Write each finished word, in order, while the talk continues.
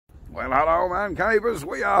Well, hello man cavers,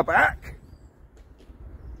 we are back.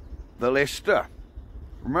 The lister.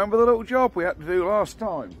 Remember the little job we had to do last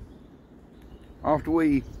time? After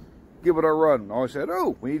we give it a run, I said,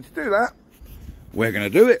 oh, we need to do that. We're going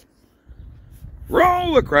to do it.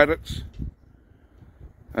 Roll the credits.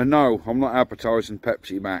 And no, I'm not advertising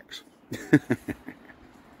Pepsi Max.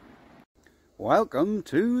 Welcome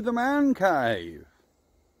to the man cave.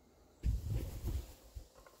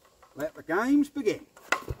 Let the games begin.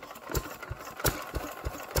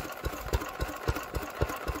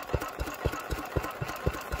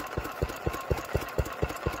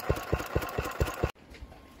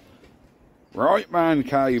 Right man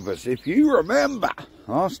cavers, if you remember,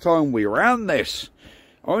 last time we ran this,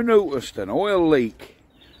 I noticed an oil leak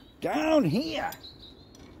down here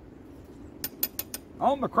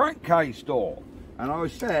on the crankcase door, and I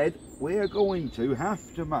said we're going to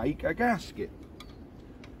have to make a gasket.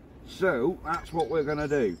 So that's what we're going to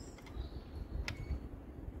do.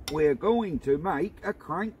 We're going to make a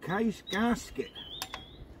crankcase gasket.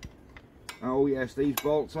 Oh yes, these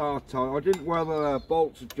bolts are tight. I didn't know whether the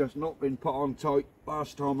bolts had just not been put on tight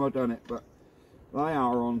last time I done it, but they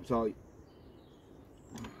are on tight.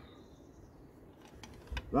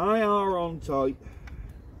 They are on tight.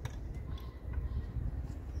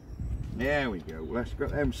 There we go. Let's get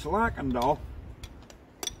them slackened off,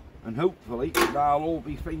 and hopefully they'll all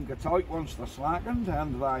be finger tight once they're slackened,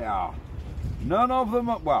 and they are. None of them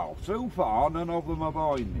are, well, so far none of them are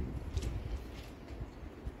binding.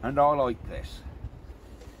 And I like this.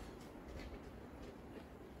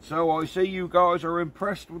 So I see you guys are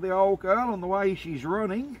impressed with the old girl and the way she's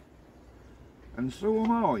running. And so am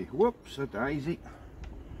I. Whoops, a daisy.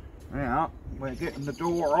 Yeah, we're getting the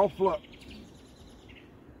door off, look.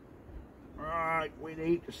 Right, we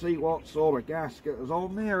need to see what sort of gasket is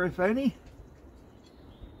on there, if any.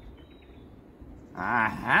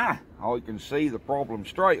 Aha, I can see the problem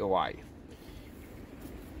straight away.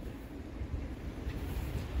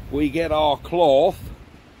 We get our cloth,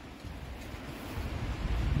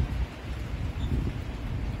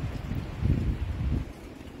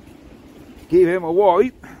 give him a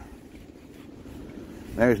wipe.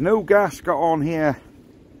 There's no gasket on here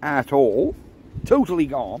at all, totally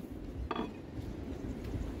gone. I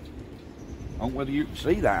don't know whether you can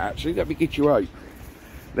see that actually, let me get you out.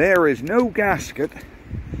 There is no gasket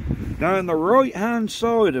down the right hand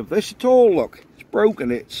side of this at all, look, it's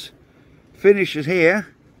broken, its finishes here.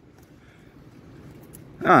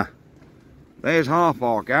 Ah, there's half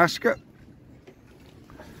our gasket,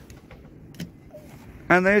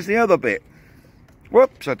 and there's the other bit.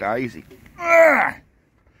 Whoops a daisy. Ah!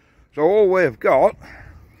 So all we've got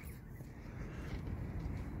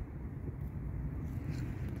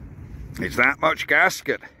is that much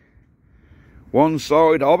gasket. One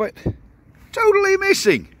side of it totally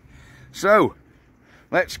missing. So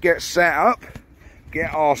let's get set up,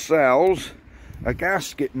 get ourselves a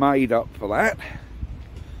gasket made up for that.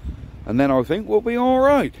 And then I think we'll be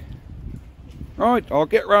alright. Right, I'll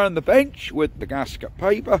get round the bench with the gasket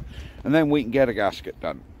paper and then we can get a gasket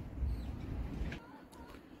done.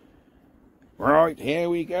 Right, here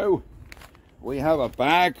we go. We have a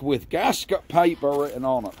bag with gasket paper written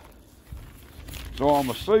on it. So I'm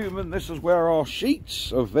assuming this is where our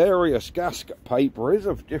sheets of various gasket paper is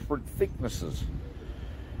of different thicknesses.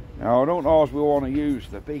 Now I don't know if we want to use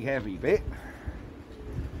the big heavy bit.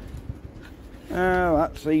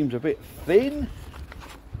 That seems a bit thin.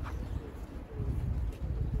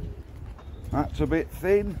 That's a bit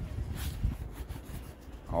thin.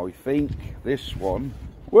 I think this one,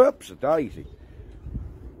 whoops a daisy.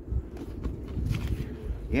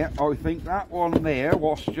 Yeah, I think that one there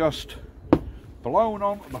was just blown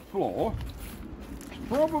onto the floor. It's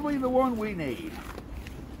probably the one we need.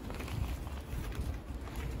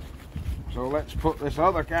 So let's put this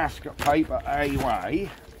other gasket paper away.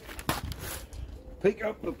 Pick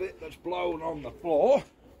up the bit that's blown on the floor.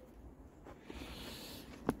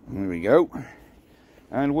 There we go.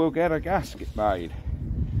 And we'll get a gasket made.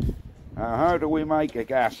 Now, how do we make a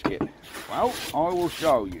gasket? Well, I will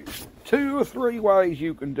show you. 2 or 3 ways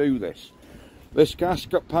you can do this. This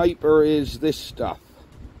gasket paper is this stuff.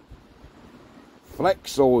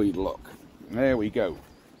 Flexoid look. There we go.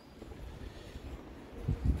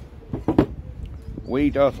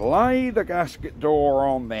 We just lay the gasket door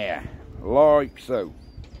on there. Like so.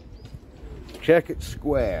 Check it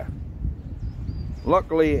square.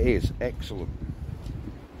 Luckily it is. Excellent.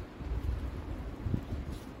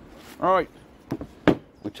 Right.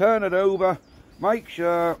 We turn it over. Make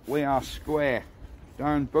sure we are square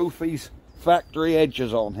down both these factory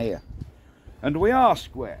edges on here. And we are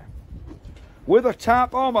square. With a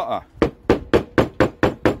tapometer.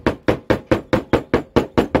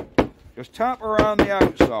 Just tap around the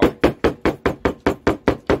outside.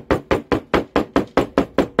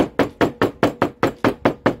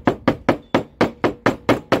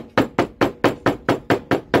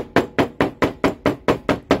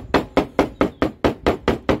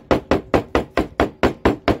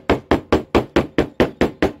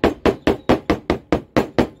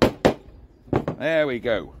 There we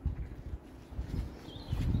go.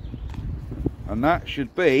 And that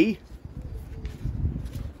should be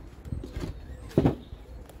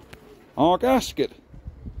our gasket.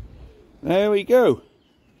 There we go.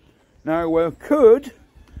 Now we could,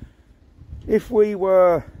 if we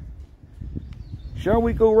were, shall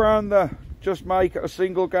we go round the, just make it a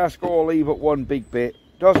single gasket or leave it one big bit?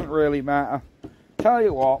 Doesn't really matter. Tell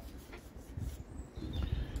you what,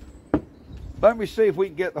 let me see if we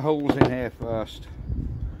can get the holes in here first.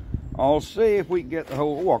 I'll see if we can get the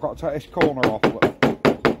hole. Oh, I've got to take this corner off. Look.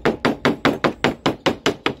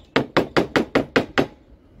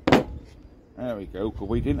 There we go, because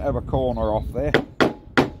we didn't have a corner off there.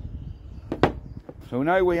 So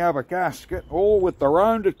now we have a gasket, all with the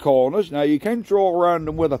rounded corners. Now you can draw around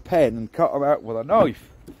them with a pen and cut them out with a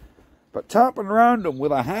knife. But tapping around them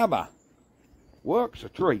with a hammer works a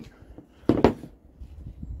treat.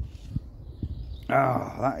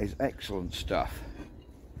 Ah, that is excellent stuff.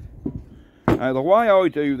 Now the way I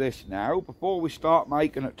do this now, before we start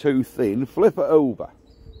making it too thin, flip it over.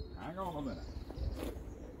 Hang on a minute.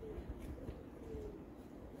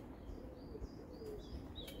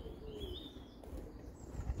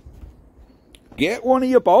 Get one of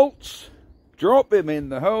your bolts, drop him in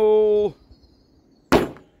the hole,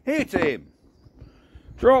 hit him.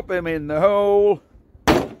 Drop him in the hole,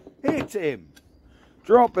 hit him.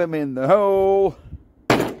 Drop him in the hole,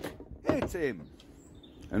 hit him,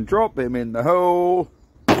 and drop him in the hole,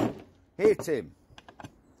 hit him.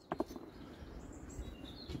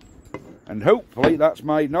 And hopefully that's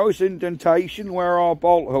made nice indentation where our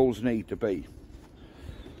bolt holes need to be,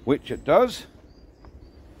 which it does.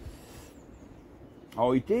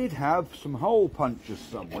 I did have some hole punches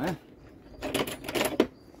somewhere,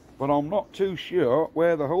 but I'm not too sure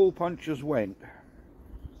where the hole punches went.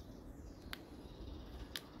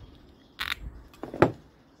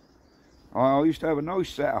 I used to have a nice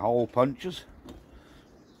set of hole punches.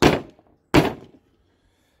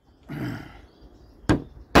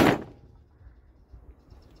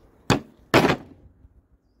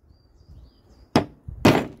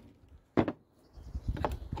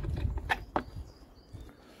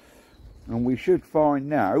 And we should find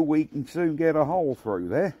now we can soon get a hole through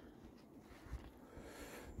there.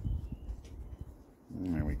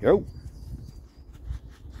 There we go.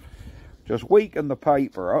 Just weaken the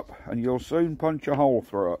paper up and you'll soon punch a hole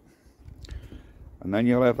through it. And then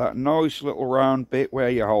you'll have that nice little round bit where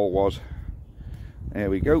your hole was. There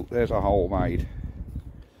we go, there's a hole made.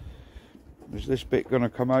 Is this bit going to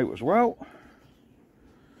come out as well?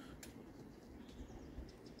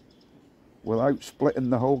 Without splitting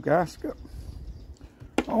the whole gasket.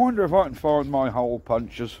 I wonder if I can find my hole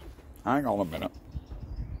punches. Hang on a minute.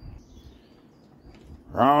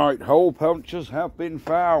 Right, hole punches have been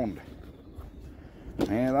found.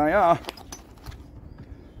 There they are.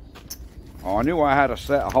 Oh, I knew I had a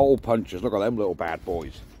set of hole punches. Look at them little bad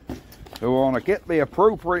boys. So we want to get the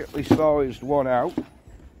appropriately sized one out,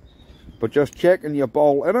 but just checking your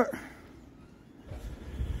bolt in it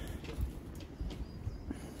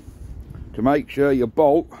to make sure your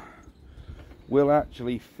bolt will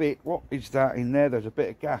actually fit. What is that in there? There's a bit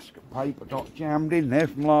of gasket paper got jammed in there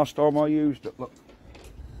from last time I used it. Look.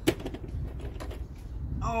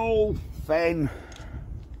 Oh, Fen.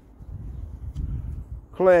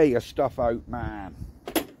 Clear your stuff out, man.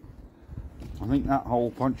 I think that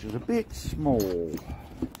hole punch is a bit small.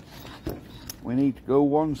 We need to go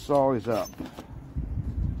one size up.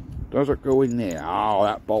 Does it go in there? Oh,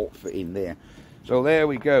 that bolt fit in there. So there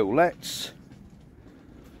we go. Let's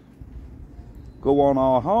go on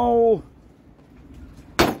our hole.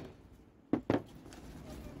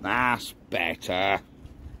 That's better.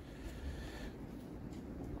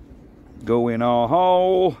 Go in our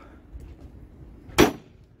hole.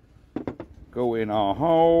 Go in our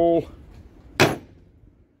hole.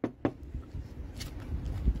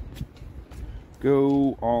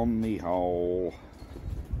 Go on the hole.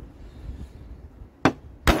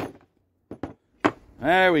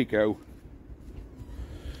 There we go.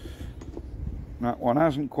 That one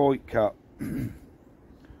hasn't quite cut.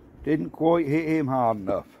 Didn't quite hit him hard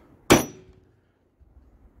enough.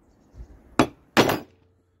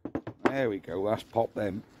 There we go, let's pop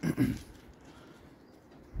them.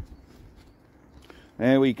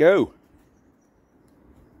 There we go.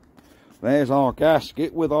 there's our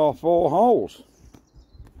gasket with our 4 holes.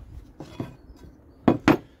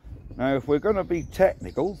 Now if we're going to be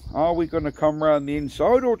technical, are we going to come round the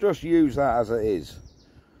inside or just use that as it is?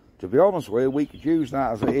 To be honest with you, we could use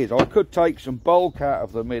that as it is. I could take some bulk out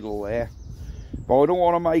of the middle there, but I don't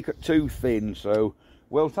want to make it too thin, so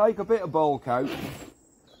we'll take a bit of bulk out.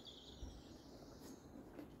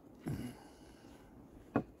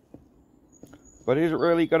 But is it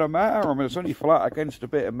really going to matter? I mean, it's only flat against a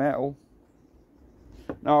bit of metal.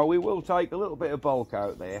 No, we will take a little bit of bulk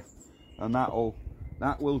out there, and that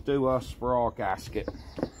will do us for our gasket.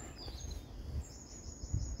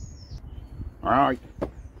 Alright,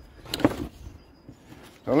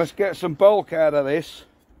 so let's get some bulk out of this.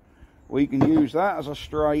 We can use that as a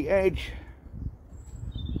straight edge.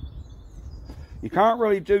 You can't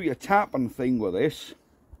really do your tapping thing with this,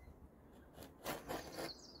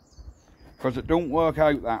 because it don't work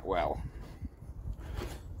out that well.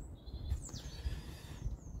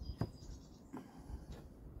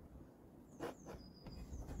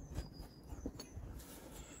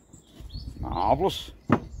 Marvellous.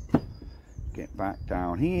 Get back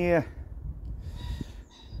down here.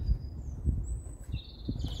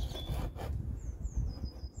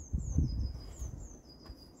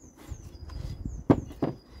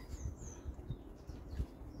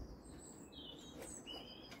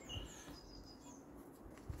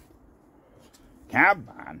 Come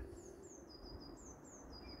on.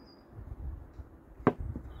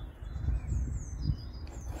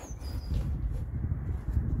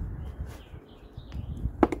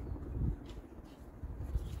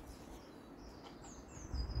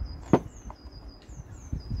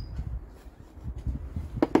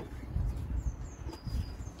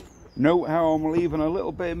 Note how I'm leaving a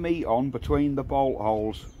little bit of meat on between the bolt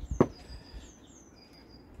holes.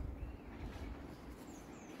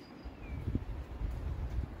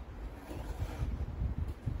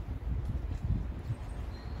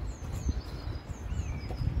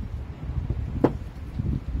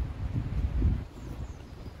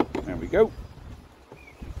 There we go.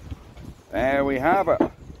 There we have it.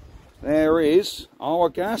 There is our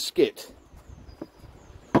gasket.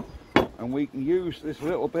 And we can use this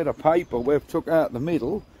little bit of paper we've took out the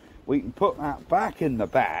middle. We can put that back in the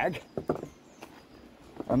bag,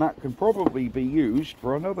 and that can probably be used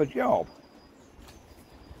for another job.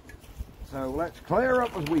 So let's clear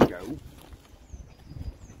up as we go.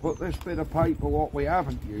 Put this bit of paper, what we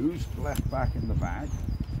haven't used, left back in the bag.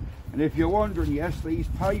 And if you're wondering, yes, these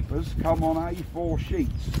papers come on A4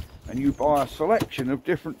 sheets, and you buy a selection of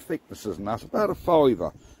different thicknesses, and that's about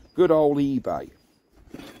 £5. Good old eBay.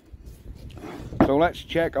 So let's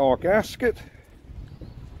check our gasket.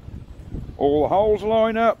 All the holes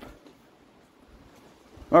line up.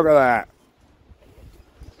 Look at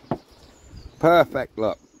that. Perfect,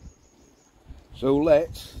 look. So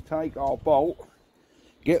let's take our bolt,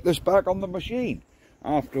 get this back on the machine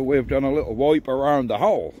after we've done a little wipe around the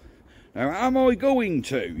hole. Now, am I going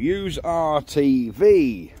to use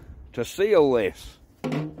RTV to seal this?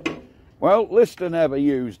 Well, Lister never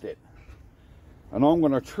used it, and I'm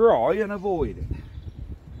going to try and avoid it.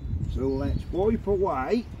 So let's wipe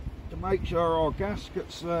away to make sure our gasket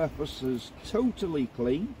surface is totally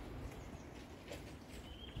clean,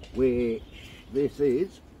 which this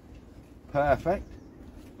is. Perfect.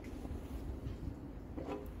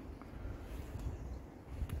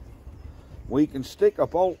 We can stick a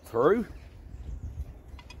bolt through.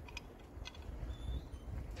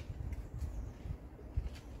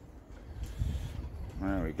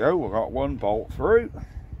 There we go, we've got one bolt through.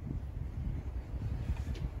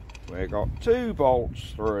 We've got 2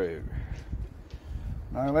 bolts through.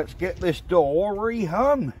 Now let's get this door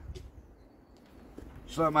rehung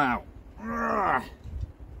somehow. There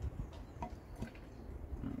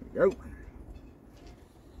we go.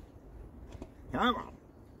 Come on.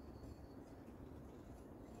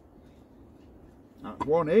 That's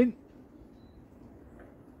 1 in.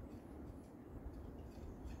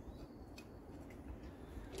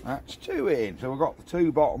 That's 2 in. So we've got the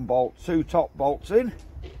 2 bottom bolts, 2 top bolts in.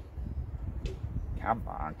 Come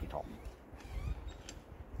on, get on.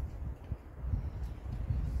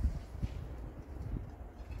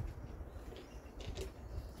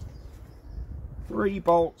 Three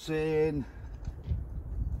bolts in.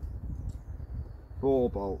 4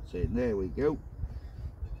 bolts in. There we go.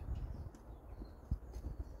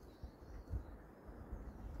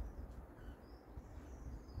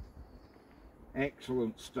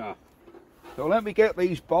 Excellent stuff. So let me get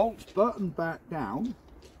these bolts buttoned back down,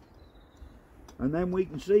 and then we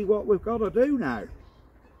can see what we've got to do now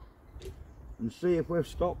and see if we've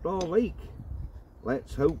stopped our leak.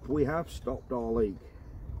 Let's hope we have stopped our leak.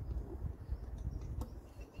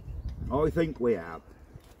 I think we have.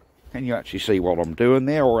 Can you actually see what I'm doing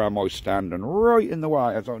there, or am I standing right in the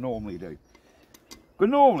way as I normally do?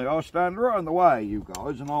 Because normally I stand right in the way, you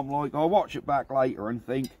guys, and I'm like, I'll watch it back later and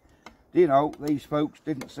think, you know, these folks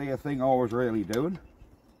didn't see a thing I was really doing.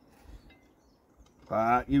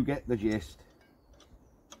 But you get the gist.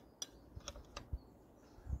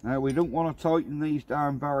 Now, we don't want to tighten these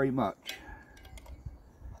down very much.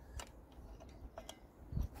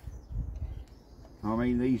 I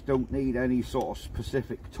mean, these don't need any sort of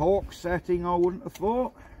specific torque setting, I wouldn't have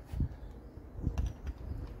thought.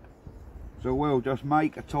 So we'll just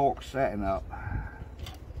make a torque setting up,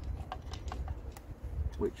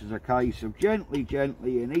 which is a case of gently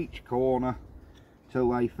in each corner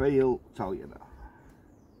till they feel tight enough.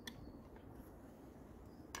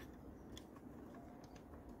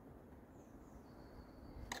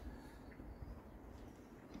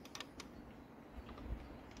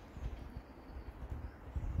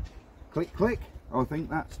 Click, click, I think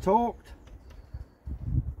that's torqued.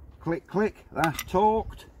 Click, click, that's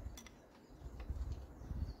torqued.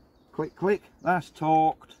 Click, click, that's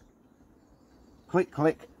torqued. Click,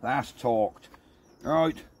 click, that's torqued.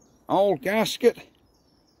 Right, old gasket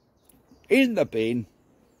in the bin.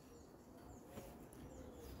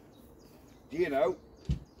 You know,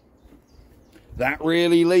 that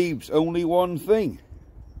really leaves only one thing.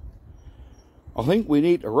 I think we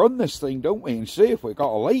need to run this thing, don't we, and see if we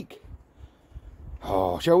got a leak.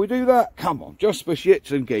 Oh, shall we do that? Come on, just for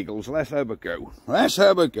shits and giggles, let's have a go. Let's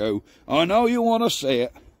have a go. I know you want to see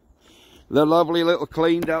it. The lovely little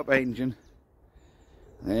cleaned up engine.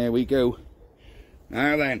 There we go.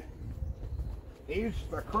 Now then, here's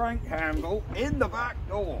the crank handle in the back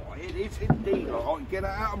door. It is indeed. I can get it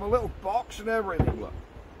out of my little box and everything, look.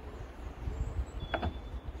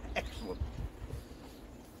 Excellent.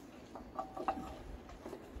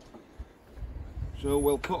 So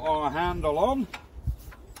we'll put our handle on.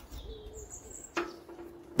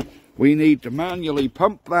 We need to manually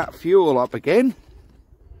pump that fuel up again.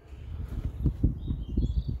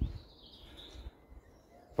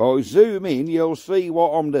 If I zoom in, you'll see what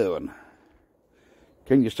I'm doing.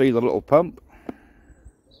 Can you see the little pump?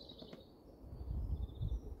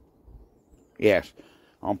 Yes,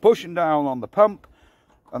 I'm pushing down on the pump,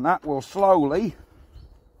 and that will slowly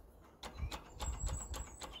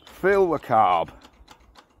fill the carb.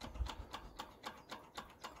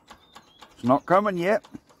 It's not coming yet.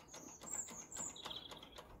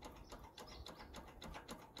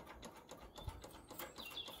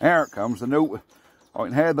 There it comes, the note. I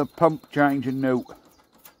can hear the pump changing note.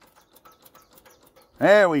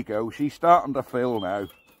 There we go, she's starting to fill now.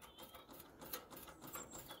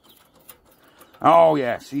 Oh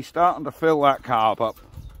yes, she's starting to fill that carb up.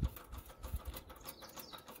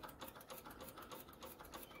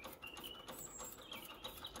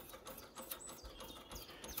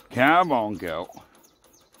 Come on, girl.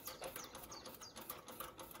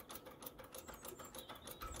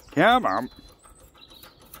 Come on.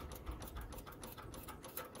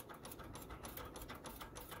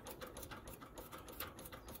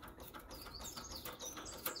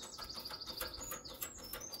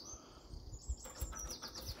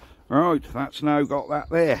 Right, that's now got that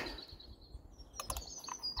there.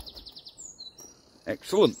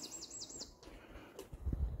 Excellent.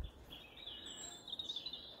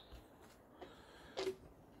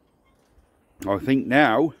 I think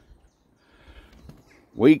now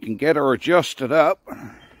we can get her adjusted up,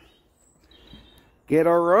 get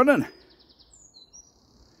her running.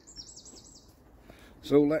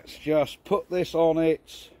 So let's just put this on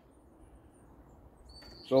it.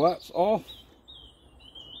 So that's off.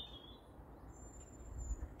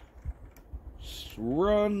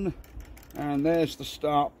 Run, and there's the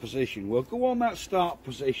start position. We'll go on that start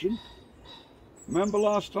position. Remember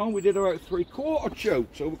last time we did about 3/4 choke,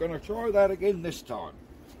 so we're going to try that again this time.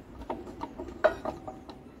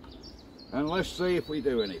 And let's see if we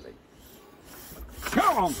do anything.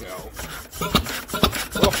 Come on, girl.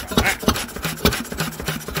 Look at that.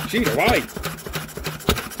 She's away.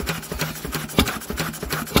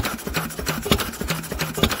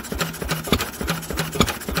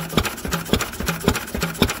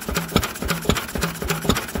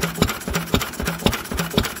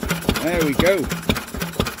 There we go.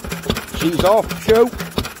 She's off choke.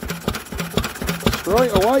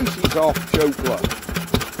 Straight away she's off choke, look.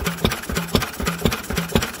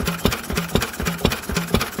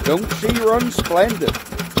 Don't she run splendid?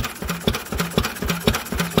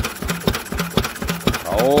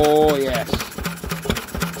 Oh yes.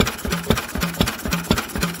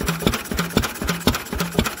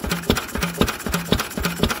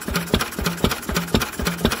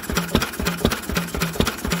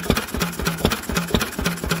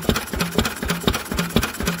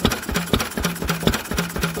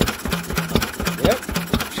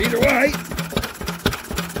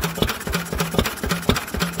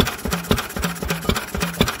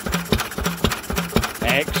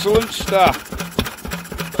 excellent stuff.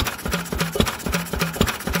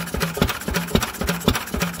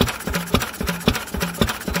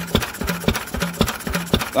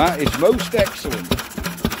 That is most excellent.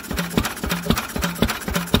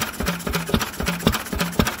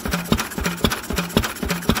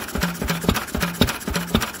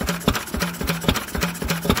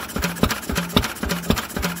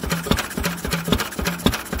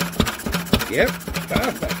 Yep,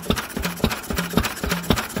 perfect.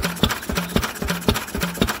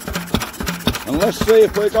 And let's see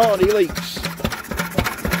if we got any leaks.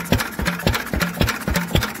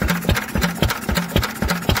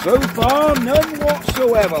 So far, none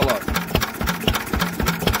whatsoever, look.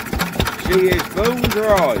 She is bone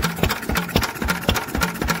dry.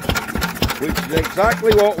 Which is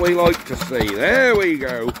exactly what we like to see. There we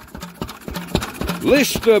go.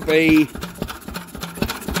 Lister B.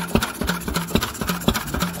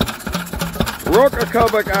 Rocker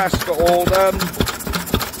cover gasket all done.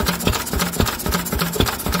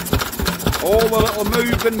 All the little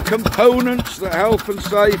moving components that health and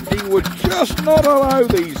safety would just not allow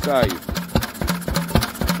these days.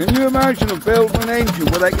 Can you imagine building an engine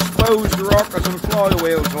with exposed rockers and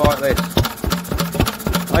flywheels like this?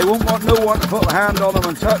 They wouldn't want no one to put a hand on them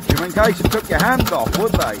and touch them in case it took your hand off,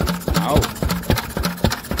 would they? No.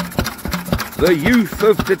 The youth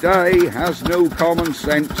of today has no common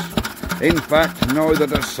sense. In fact, neither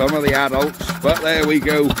do some of the adults, but there we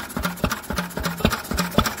go.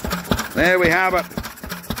 There we have it.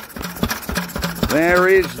 There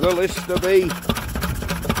is the Lister B.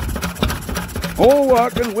 All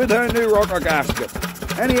working with her new rocker gasket.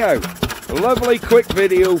 Anyhow, a lovely quick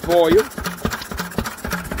video for you.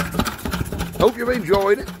 Hope you've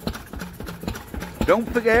enjoyed it. Don't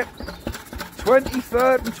forget,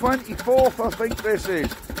 23rd and 24th, I think this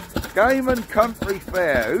is, Game and Country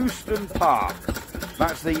Fair, Houston Park.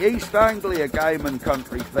 That's the East Anglia Game and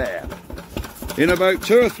Country Fair. In about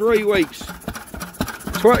 2 or 3 weeks,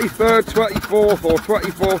 23rd, 24th or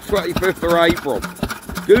 24th, 25th of April.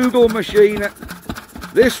 Google machine it.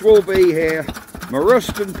 This will be here. My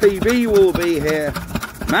Ruston PB will be here.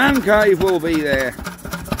 Man Cave will be there.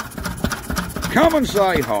 Come and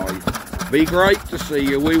say hi. Be great to see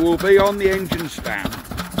you. We will be on the engine stand.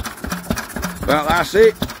 But that's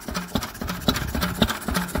it.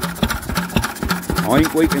 I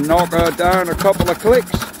think we can knock her down a couple of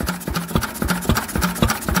clicks.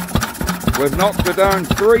 We've knocked her down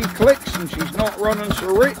 3 clicks and she's not running so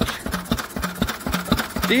rich.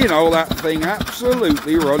 Do you know that thing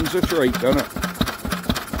absolutely runs a treat, doesn't it?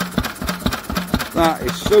 That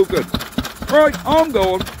is so good. Right, I'm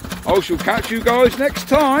going. I shall catch you guys next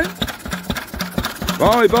time.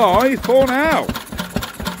 Bye bye for now.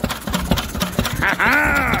 Ha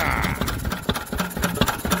ha!